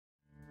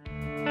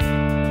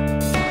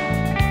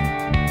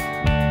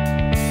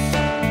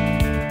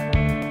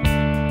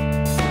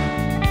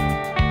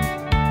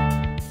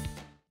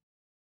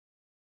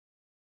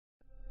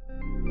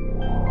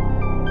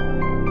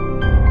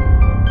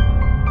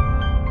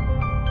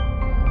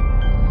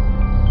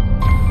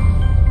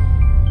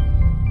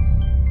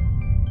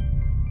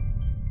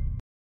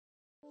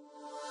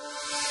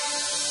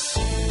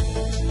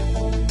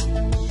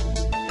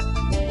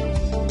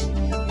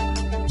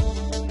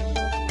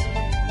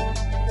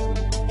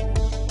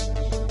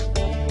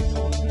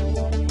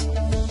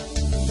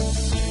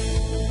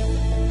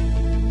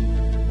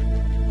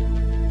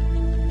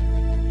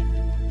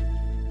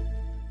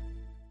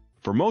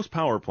For most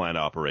power plant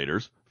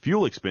operators,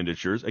 fuel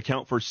expenditures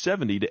account for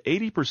 70 to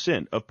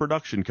 80% of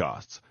production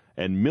costs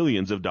and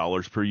millions of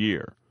dollars per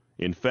year.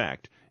 In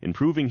fact,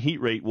 improving heat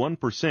rate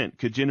 1%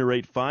 could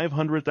generate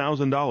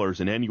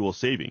 $500,000 in annual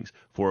savings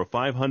for a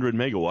 500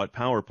 megawatt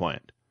power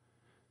plant.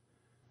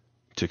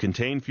 To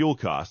contain fuel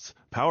costs,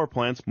 power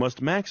plants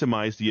must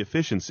maximize the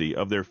efficiency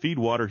of their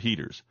feedwater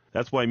heaters.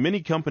 That's why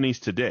many companies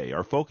today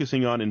are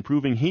focusing on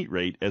improving heat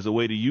rate as a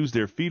way to use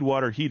their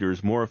feedwater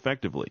heaters more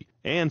effectively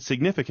and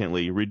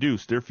significantly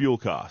reduce their fuel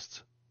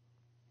costs.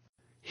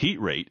 Heat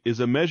rate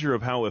is a measure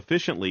of how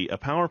efficiently a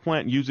power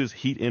plant uses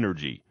heat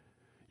energy.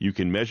 You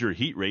can measure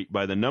heat rate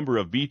by the number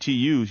of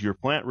BTUs your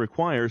plant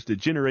requires to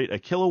generate a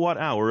kilowatt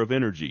hour of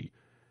energy.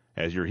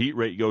 As your heat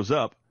rate goes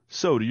up,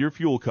 so do your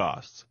fuel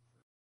costs.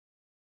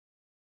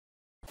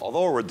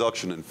 Although a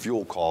reduction in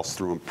fuel costs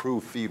through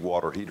improved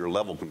feedwater heater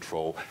level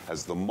control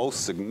has the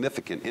most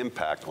significant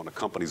impact on a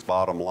company's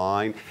bottom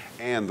line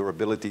and their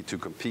ability to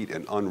compete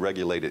in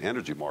unregulated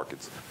energy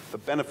markets, the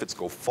benefits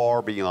go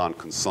far beyond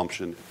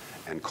consumption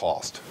and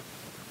cost.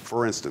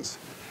 For instance,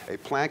 a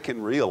plant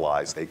can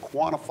realize a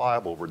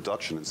quantifiable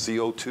reduction in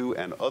CO2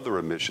 and other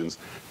emissions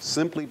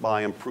simply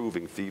by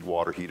improving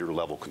feedwater heater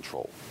level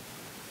control.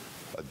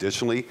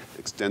 Additionally,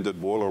 extended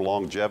boiler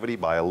longevity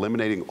by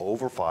eliminating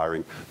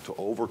overfiring to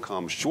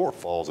overcome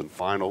shortfalls in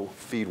final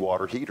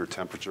feedwater heater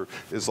temperature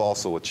is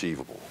also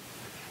achievable.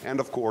 And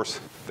of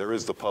course, there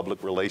is the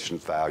public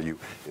relations value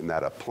in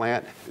that a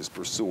plant is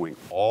pursuing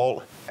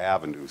all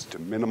avenues to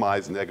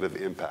minimize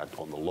negative impact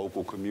on the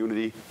local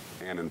community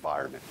and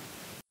environment.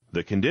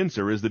 The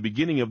condenser is the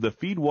beginning of the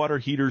feedwater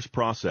heater's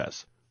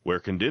process, where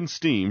condensed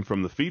steam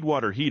from the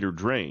feedwater heater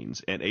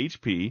drains and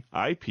HP,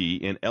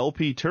 IP, and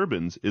LP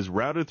turbines is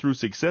routed through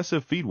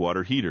successive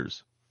feedwater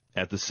heaters.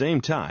 At the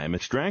same time,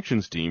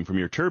 extraction steam from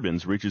your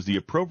turbines reaches the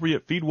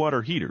appropriate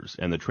feedwater heaters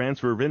and the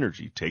transfer of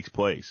energy takes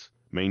place.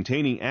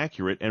 Maintaining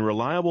accurate and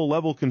reliable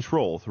level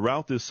control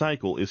throughout this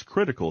cycle is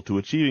critical to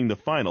achieving the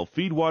final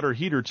feedwater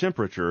heater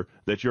temperature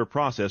that your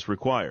process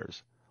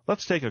requires.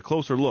 Let's take a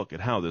closer look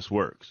at how this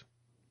works.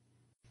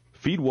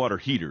 Feedwater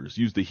heaters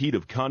use the heat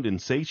of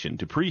condensation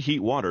to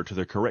preheat water to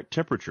the correct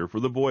temperature for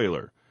the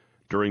boiler.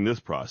 During this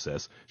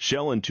process,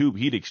 shell and tube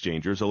heat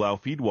exchangers allow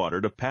feedwater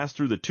to pass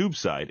through the tube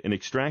side and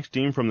extract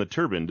steam from the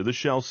turbine to the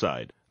shell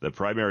side. The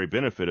primary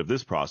benefit of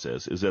this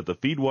process is that the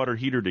feedwater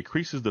heater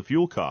decreases the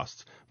fuel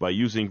costs by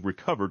using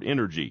recovered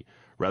energy,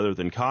 rather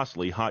than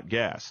costly hot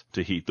gas,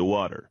 to heat the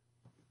water.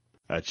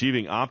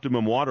 Achieving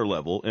optimum water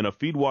level in a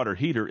feedwater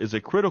heater is a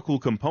critical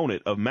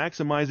component of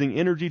maximizing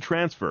energy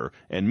transfer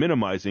and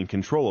minimizing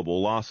controllable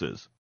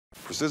losses.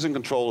 Precision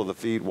control of the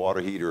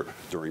feedwater heater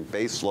during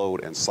base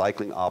load and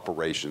cycling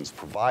operations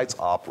provides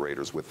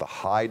operators with the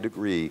high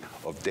degree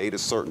of data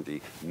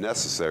certainty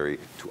necessary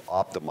to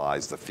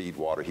optimize the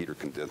feedwater heater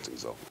condensing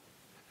zone.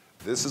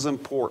 This is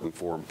important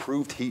for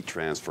improved heat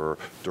transfer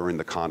during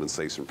the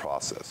condensation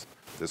process.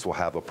 This will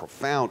have a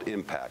profound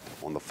impact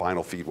on the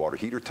final feedwater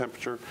heater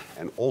temperature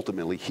and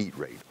ultimately heat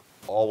rate,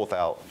 all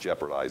without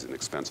jeopardizing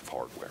expensive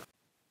hardware.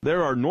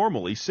 There are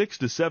normally 6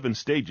 to 7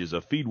 stages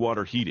of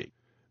feedwater heating.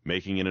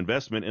 Making an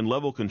investment in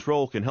level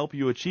control can help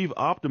you achieve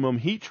optimum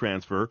heat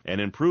transfer and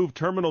improve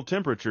terminal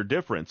temperature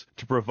difference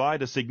to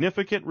provide a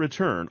significant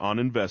return on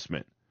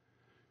investment.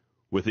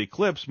 With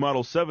Eclipse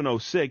Model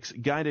 706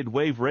 guided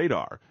wave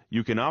radar,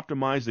 you can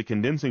optimize the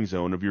condensing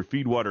zone of your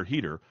feedwater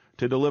heater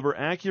to deliver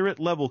accurate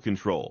level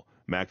control,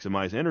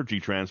 maximize energy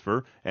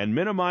transfer, and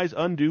minimize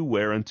undue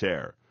wear and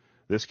tear.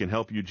 This can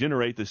help you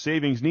generate the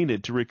savings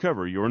needed to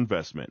recover your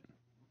investment.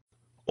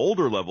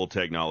 Older level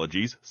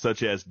technologies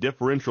such as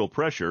differential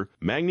pressure,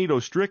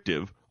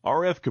 magnetostrictive,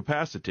 RF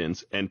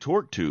capacitance, and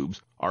torque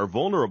tubes are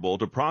vulnerable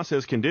to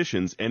process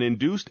conditions and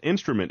induced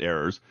instrument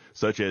errors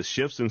such as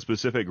shifts in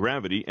specific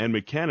gravity and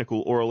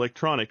mechanical or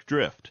electronic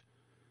drift.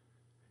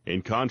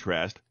 In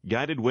contrast,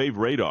 guided wave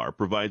radar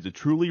provides a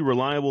truly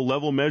reliable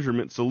level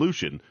measurement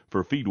solution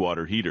for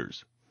feedwater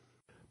heaters.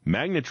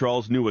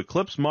 Magnetrol's new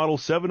Eclipse Model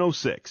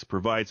 706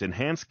 provides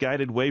enhanced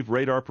guided wave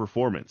radar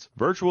performance,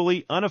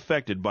 virtually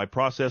unaffected by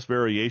process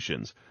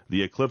variations.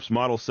 The Eclipse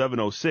Model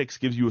 706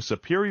 gives you a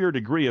superior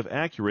degree of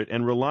accurate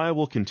and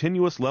reliable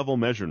continuous level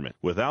measurement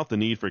without the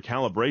need for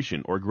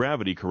calibration or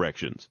gravity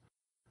corrections.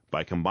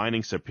 By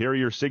combining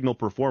superior signal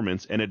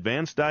performance and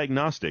advanced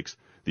diagnostics,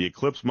 the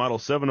Eclipse Model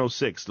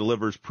 706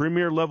 delivers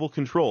premier level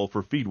control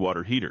for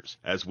feedwater heaters,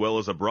 as well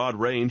as a broad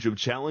range of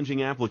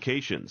challenging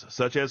applications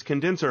such as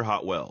condenser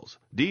hot wells,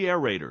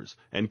 deaerators,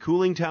 and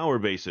cooling tower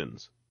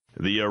basins.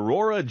 The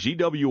Aurora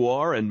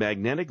GWR and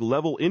Magnetic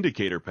Level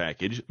Indicator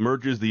package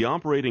merges the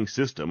operating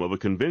system of a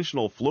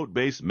conventional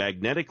float-based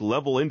magnetic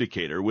level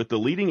indicator with the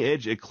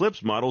leading-edge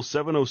Eclipse Model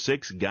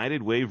 706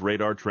 guided wave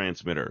radar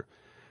transmitter.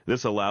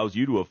 This allows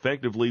you to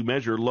effectively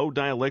measure low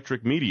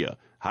dielectric media,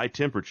 high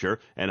temperature,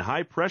 and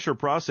high pressure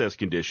process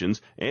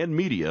conditions and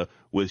media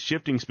with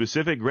shifting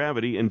specific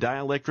gravity and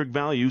dielectric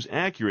values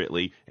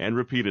accurately and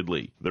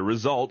repeatedly. The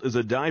result is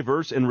a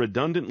diverse and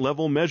redundant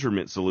level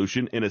measurement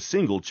solution in a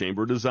single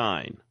chamber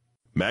design.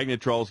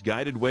 Magnetrol's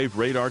guided wave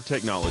radar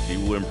technology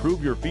will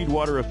improve your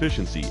feedwater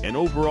efficiency and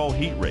overall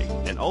heat rate,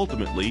 and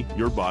ultimately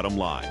your bottom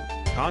line.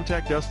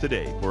 Contact us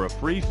today for a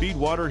free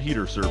feedwater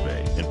heater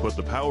survey and put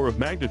the power of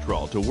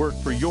Magnetrol to work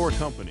for your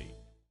company.